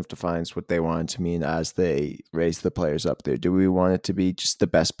franchise kind of defines what they want it to mean as they raise the players up there. Do we want it to be just the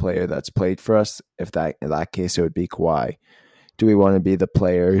best player that's played for us? If that, in that case, it would be Kawhi. Do we want to be the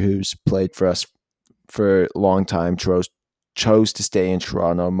player who's played for us for a long time, chose to stay in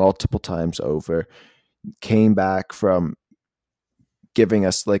Toronto multiple times over, came back from giving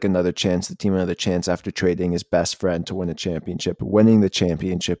us like another chance, the team another chance after trading his best friend to win a championship, winning the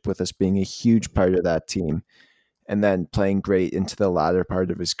championship with us being a huge part of that team, and then playing great into the latter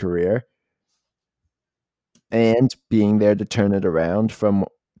part of his career and being there to turn it around from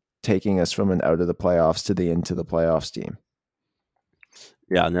taking us from an out of the playoffs to the into the playoffs team.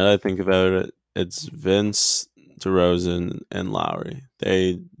 Yeah, now that I think about it, it's Vince, DeRozan, and Lowry.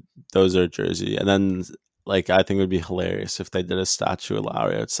 Those are Jersey, and then like I think it would be hilarious if they did a statue of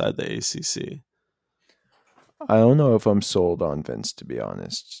Lowry outside the ACC. I don't know if I'm sold on Vince, to be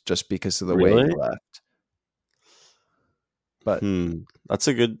honest, just because of the way he Really? left. But That's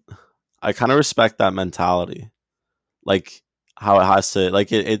a good. I kind of respect that mentality, like how it has to,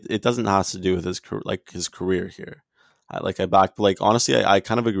 like it doesn't have to do with his career here. I back, like honestly, I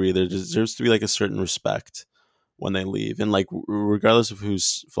kind of agree. There deserves to be like a certain respect when they leave, and like regardless of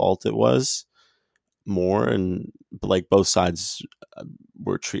whose fault it was, more and but like both sides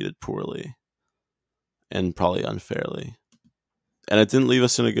were treated poorly and probably unfairly, and it didn't leave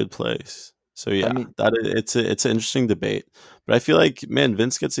us in a good place. So I yeah, mean, it's an interesting debate, but I feel like man,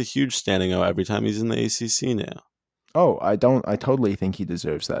 Vince gets a huge standing out every time he's in the ACC now. oh, I don't. I totally think he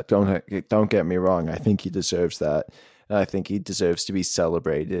deserves that. Don't get me wrong. I think he deserves that, and I think he deserves to be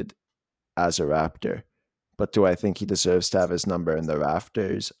celebrated as a Raptor. But do I think he deserves to have his number in the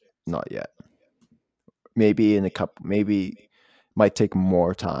rafters? Not yet. Maybe in a couple. Maybe might take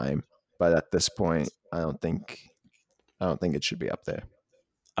more time. But at this point, I don't think. I don't think it should be up there.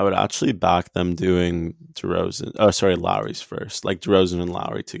 I would actually back them doing DeRozan. Oh, sorry, Lowry's first. Like DeRozan and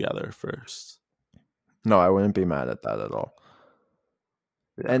Lowry together first. No, I wouldn't be mad at that at all.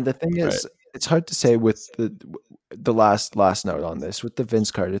 Yeah. And the thing Right. is, it's hard to say with the last note on this with the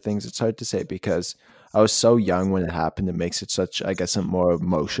Vince Carter things. It's hard to say because I was so young when it happened. It makes it such, I guess, a more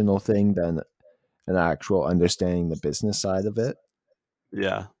emotional thing than an actual understanding the business side of it.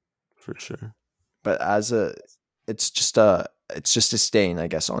 Yeah, for sure. But it's just a stain, I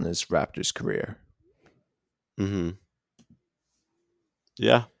guess, on his Raptors career. Hmm.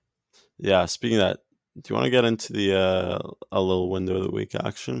 Yeah. Yeah. Speaking of that, do you want to get into the a little window of the week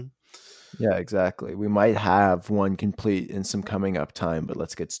action? Yeah, exactly. We might have one complete in some coming up time, but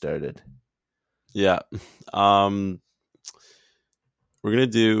let's get started. Yeah. Um, we're gonna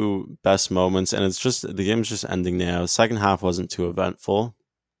do best moments, and it's just the game's just ending now. The second half wasn't too eventful.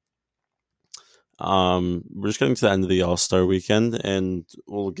 We're just getting to the end of the All Star weekend, and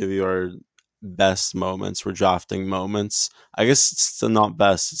we'll give you our best moments. We're drafting moments. I guess it's still not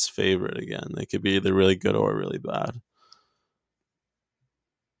best; it's favorite again. They could be either really good or really bad.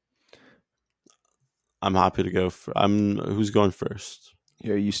 I'm happy to go. I'm who's going first.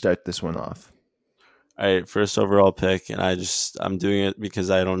 Here, you start this one off. All right, first overall pick, and I'm doing it because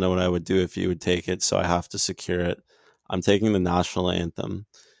I don't know what I would do if you would take it, so I have to secure it. I'm taking the national anthem.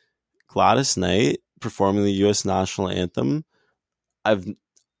 Gladys Knight performing the U.S. national anthem. I've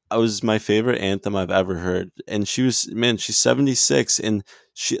I was my favorite anthem I've ever heard, and she's 76, and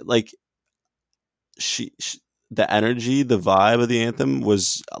she like she the energy, the vibe of the anthem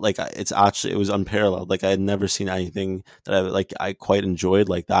was like it was unparalleled. Like I had never seen anything that I quite enjoyed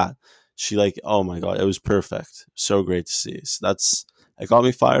like that. She like oh my god, it was perfect, so great to see. So that's it got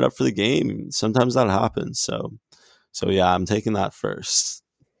me fired up for the game. Sometimes that happens, so yeah, I'm taking that first.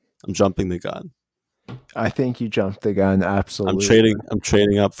 I'm jumping the gun. I think you jumped the gun. I'm Absolutely. trading. I'm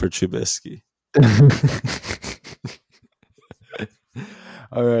trading up for Trubisky.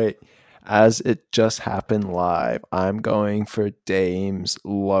 All right. As it just happened live, I'm going for Dame's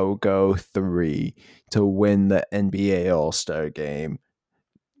logo 3 to win the NBA All Star game.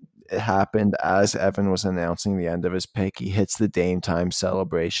 It happened as Evan was announcing the end of his pick. He hits the Dame time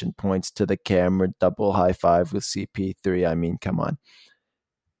celebration, points to the camera, double high five with CP3. I mean, come on.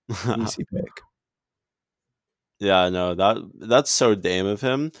 Easy pick. Yeah, no, that's so Dame of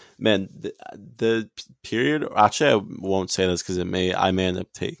him, man. The period. Actually, I won't say this because I may end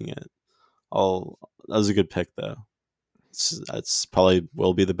up taking it. I'll. That was a good pick though. That's probably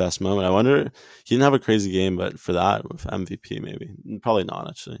will be the best moment. I wonder. He didn't have a crazy game, but for that, with MVP, maybe probably not.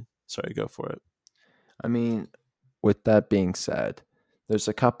 Actually, sorry, go for it. I mean, with that being said, there's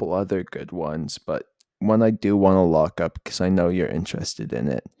a couple other good ones, but one I do want to lock up because I know you're interested in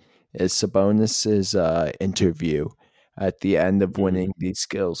it is Sabonis's interview at the end of Mhm. winning the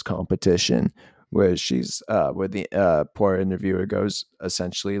skills competition, where the poor interviewer goes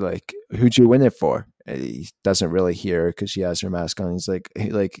essentially like, "Who'd you win it for?" And he doesn't really hear because she has her mask on.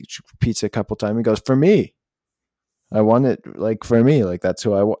 He repeats it a couple times. He goes, "For me." I want it like for me, like that's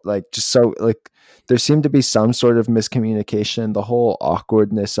who I want. Like just so like there seemed to be some sort of miscommunication. The whole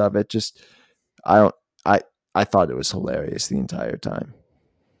awkwardness of it, just I don't. I I thought it was hilarious the entire time.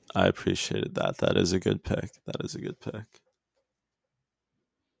 I appreciated that. That is a good pick. That is a good pick.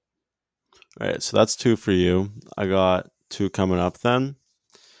 All right, so that's two for you. I got two coming up then.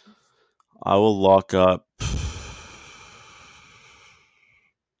 I will lock up.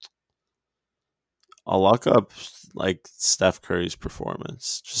 I'll lock up like Steph Curry's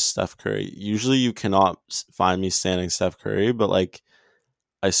performance. Just Steph Curry. Usually you cannot find me standing Steph Curry, but like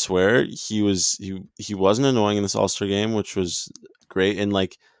I swear he wasn't annoying in this All Star game, which was great. And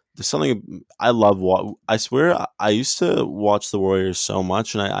like there's something I love. What I swear I used to watch the Warriors so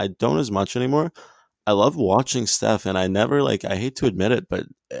much, and I don't as much anymore. I love watching Steph, and I never like. I hate to admit it, but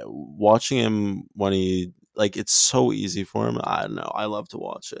watching him when he like it's so easy for him. I don't know. I love to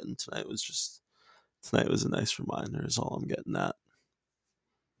watch it, and tonight was a nice reminder. Is all I'm getting at.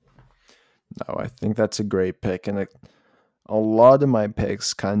 No, I think that's a great pick, and a lot of my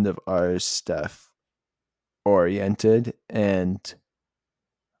picks kind of are Steph oriented, and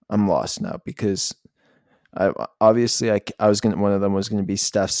I'm lost now because I obviously I was gonna one of them was gonna be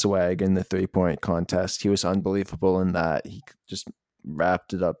Steph Swag in the 3-point contest. He was unbelievable in that. He just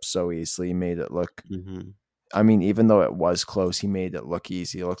wrapped it up so easily, made it look. Mm-hmm. I mean, even though it was close, he made it look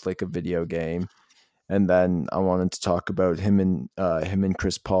easy. It looked like a video game. And then I wanted to talk about him and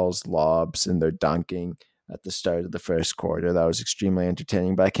Chris Paul's lobs and their dunking at the start of the first quarter. That was extremely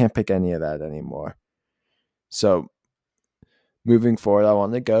entertaining, but I can't pick any of that anymore. So moving forward, I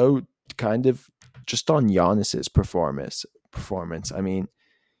want to go kind of just on Giannis's performance. I mean,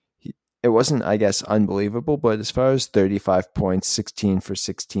 it wasn't, I guess, unbelievable, but as far as 35 points, 16 for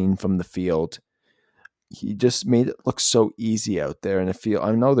 16 from the field, he just made it look so easy out there. And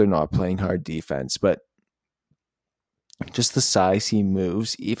I know they're not playing hard defense, but just the size he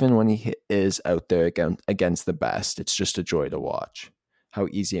moves, even when he is out there against the best, it's just a joy to watch. How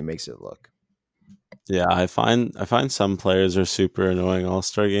easy it makes it look. Yeah, I find some players are super annoying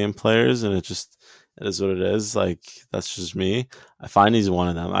All-Star game players, and it is what it is. Like that's just me. I find he's one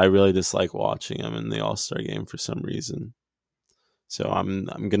of them. I really dislike watching him in the All-Star game for some reason. So I'm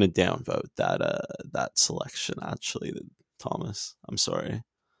gonna downvote that selection actually, Thomas. I'm sorry.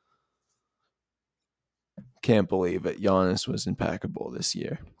 Can't believe it. Giannis was impeccable this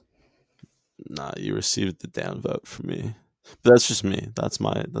year. Nah, you received the downvote from me. But that's just me. That's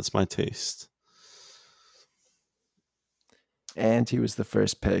my taste. And he was the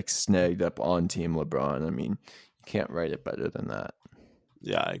first pick snagged up on Team LeBron. I mean, you can't write it better than that.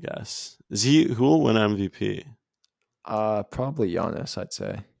 Yeah, I guess. Is he who will win MVP? Probably Giannis, I'd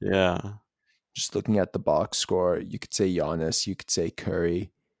say. Yeah. Just looking at the box score, you could say Giannis, you could say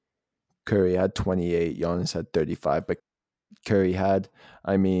Curry. Curry had 28, Giannis had 35, but Curry had,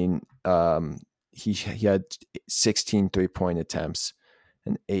 I mean, he had 16 3-point attempts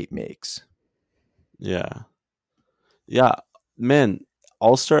and 8 makes. Yeah. Yeah. Man,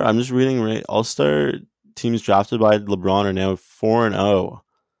 All Star. I'm just reading. Right, All Star teams drafted by LeBron are now 4-0.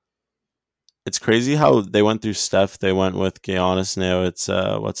 It's crazy how they went through Steph. They went with Giannis. Now it's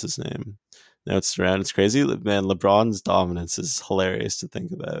what's his name? Now it's Durant. It's crazy, man. LeBron's dominance is hilarious to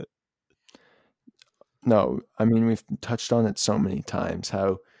think about. No, I mean, we've touched on it so many times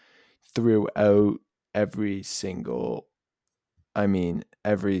how throughout every single,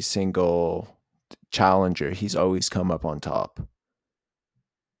 every single challenger, he's always come up on top.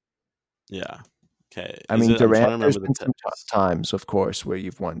 Yeah. Okay. I mean, I'm trying Durant, to there's remember the been some picks. times, of course, where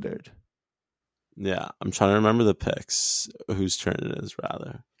you've wondered. Yeah, I'm trying to remember the picks. Whose turn it is,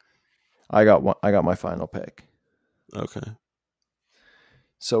 rather. I got my final pick. Okay.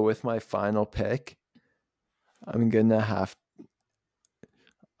 So with my final pick, I'm gonna have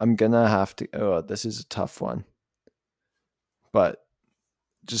to. Oh, this is a tough one, but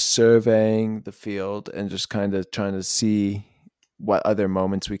just surveying the field and just kind of trying to see what other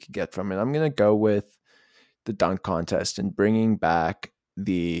moments we could get from it. I'm gonna go with the dunk contest and bringing back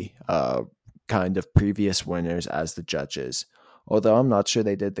the kind of previous winners as the judges. Although I'm not sure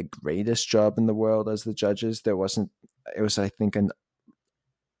they did the greatest job in the world as the judges, it was, I think, an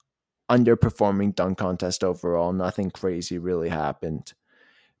underperforming dunk contest overall. Nothing crazy really happened.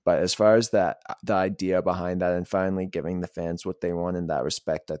 But as far as the idea behind that and finally giving the fans what they want in that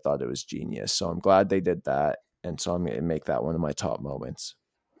respect, I thought it was genius. So I'm glad they did that. And so I'm going to make that one of my top moments.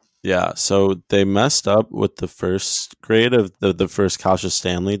 Yeah, so they messed up with the first grade of the first Cassius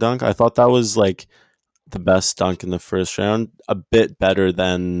Stanley dunk. I thought that was like the best dunk in the first round, a bit better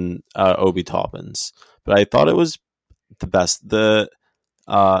than Obi Toppin's, but I thought it was the best. The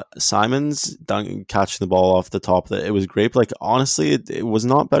Simon's dunk catching the ball off the top, that it was great. But like honestly, it was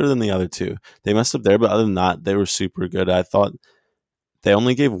not better than the other two. They messed up there, but other than that, they were super good. I thought they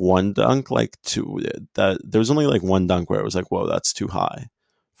only gave one dunk that there was only like one dunk where it was like, whoa, that's too high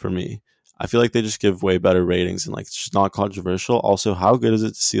for me. I feel like they just give way better ratings and like it's just not controversial. Also, how good is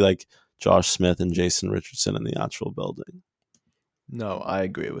it to see like Josh Smith and Jason Richardson in the actual building? No, I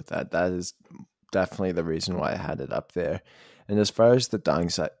agree with that. That is definitely the reason why I had it up there. And as far as the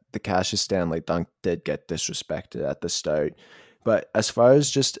dunks, the Cassius Stanley dunk did get disrespected at the start. But as far as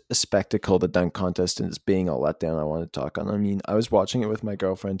just a spectacle, the dunk contest and it's being a letdown, I want to talk on. I mean, I was watching it with my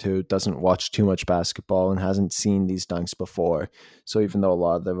girlfriend who doesn't watch too much basketball and hasn't seen these dunks before. So even though a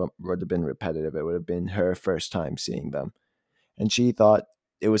lot of them would have been repetitive, it would have been her first time seeing them. And she thought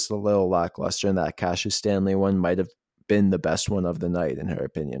it was a little lackluster and that Cassius Stanley one might have been the best one of the night, in her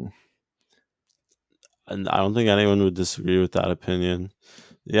opinion. And I don't think anyone would disagree with that opinion.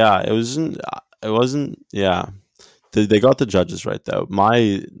 Yeah, it wasn't. It wasn't. Yeah, they got the judges right though.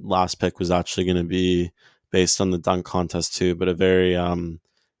 My last pick was actually going to be based on the dunk contest too, but a very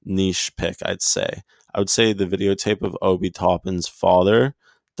niche pick, I'd say. I would say the videotape of Obi Toppin's father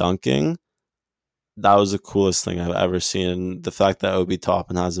dunking. That was the coolest thing I've ever seen. The fact that Obi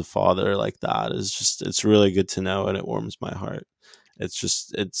Toppin has a father like that is just, it's really good to know and it warms my heart.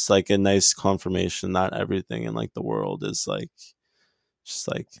 It's like a nice confirmation that everything in like the world is like, just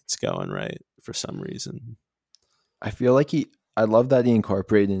like it's going right for some reason. I feel like I love that he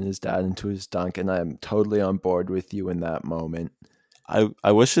incorporated his dad into his dunk, and I'm totally on board with you in that moment.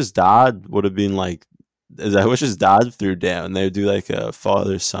 I wish his dad would have been like, I wish his dad threw down. They would do like a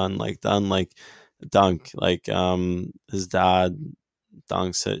father son like dunk like his dad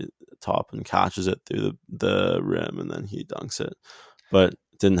dunks it top and catches it through the rim and then he dunks it, but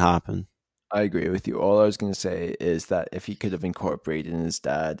it didn't happen. I agree with you. All I was going to say is that if he could have incorporated his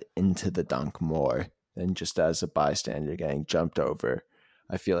dad into the dunk more than just as a bystander getting jumped over,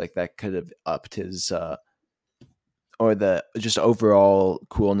 I feel like that could have upped his or the just overall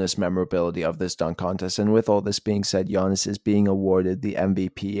coolness, memorability of this dunk contest. And with all this being said, Giannis is being awarded the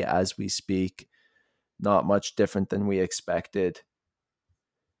MVP as we speak. Not much different than we expected.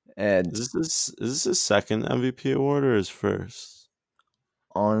 And Is this his second MVP award or his first?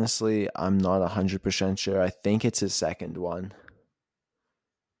 honestly, I'm not 100% sure. I think it's his second one.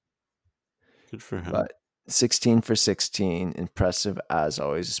 Good for him. But 16 for 16, impressive as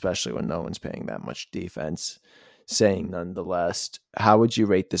always, especially when no one's paying that much defense. Saying nonetheless, how would you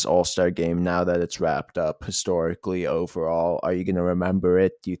rate this All-Star game now that it's wrapped up historically overall? Are you going to remember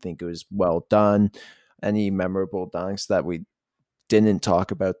it? Do you think it was well done? Any memorable dunks that we didn't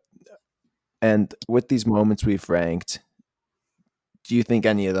talk about? And with these moments we've ranked, do you think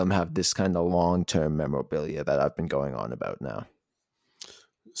any of them have this kind of long-term memorabilia that I've been going on about now?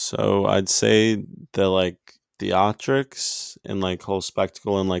 So I'd say the like theatrics and like whole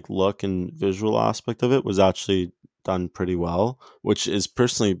spectacle and like look and visual aspect of it was actually done pretty well, which is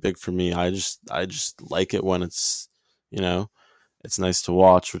personally big for me. I just like it when it's, it's nice to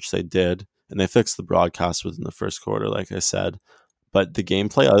watch, which they did. And they fixed the broadcast within the first quarter, like I said. But the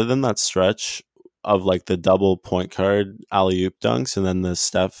gameplay, other than that stretch of like the double point guard alley oop dunks and then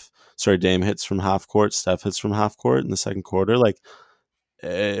the Dame hits from half court, Steph hits from half court in the second quarter, like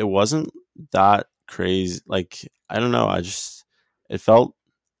it wasn't that crazy. Like, I don't know. It felt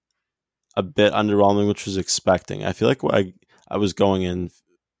a bit underwhelming, which was expecting. I feel like I was going in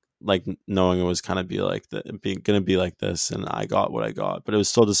like knowing it was kind of gonna be like this, and I got what I got, but it was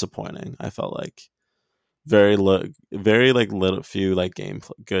still disappointing. I felt like very like little few like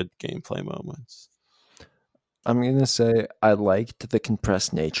good gameplay moments. I'm going to say I liked the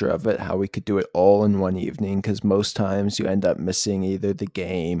compressed nature of it, how we could do it all in one evening, because most times you end up missing either the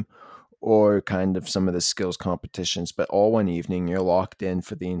game or kind of some of the skills competitions, but all one evening, you're locked in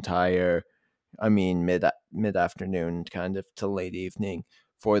for the entire, mid-afternoon kind of to late evening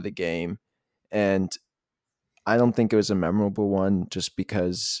for the game. And I don't think it was a memorable one just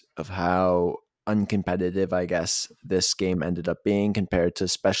because of how uncompetitive, I guess, this game ended up being compared to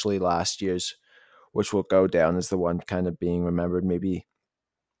especially last year's, which will go down as the one kind of being remembered, maybe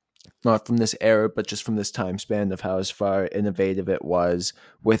not from this era, but just from this time span of how as far innovative it was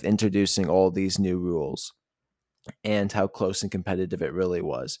with introducing all these new rules and how close and competitive it really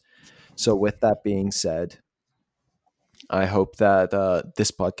was. So with that being said, I hope that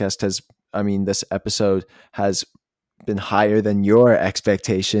this episode has been higher than your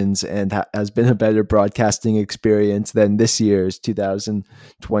expectations and has been a better broadcasting experience than this year's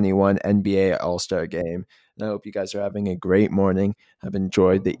 2021 NBA All-Star Game. And I hope you guys are having a great morning. I've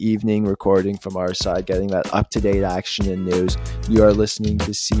enjoyed the evening recording from our side, getting that up-to-date action and news. You are listening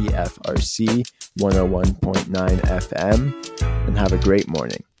to CFRC 101.9 FM, and have a great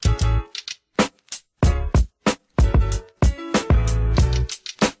morning.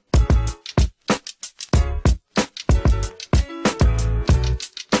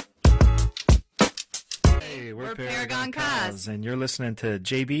 We're Paragon Cause. And you're listening to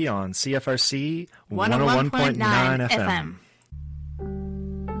JB on CFRC 101.9 FM.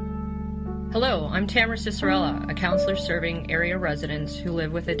 Hello, I'm Tamara Cicerella, a counselor serving area residents who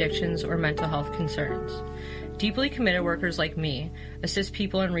live with addictions or mental health concerns. Deeply committed workers like me assist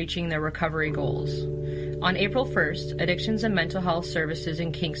people in reaching their recovery goals. On April 1st, Addictions and Mental Health Services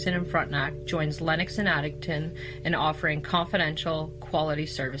in Kingston and Frontenac joins Lennox and Addington in offering confidential, quality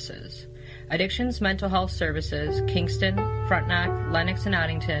services. Addictions Mental Health Services, Kingston, Frontenac, Lennox, and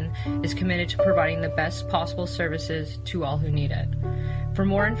Addington is committed to providing the best possible services to all who need it. For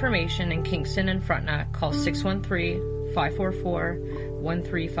more information in Kingston and Frontenac, call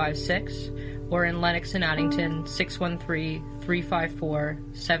 613-544-1356 or in Lennox and Addington,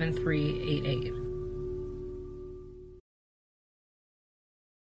 613-354-7388.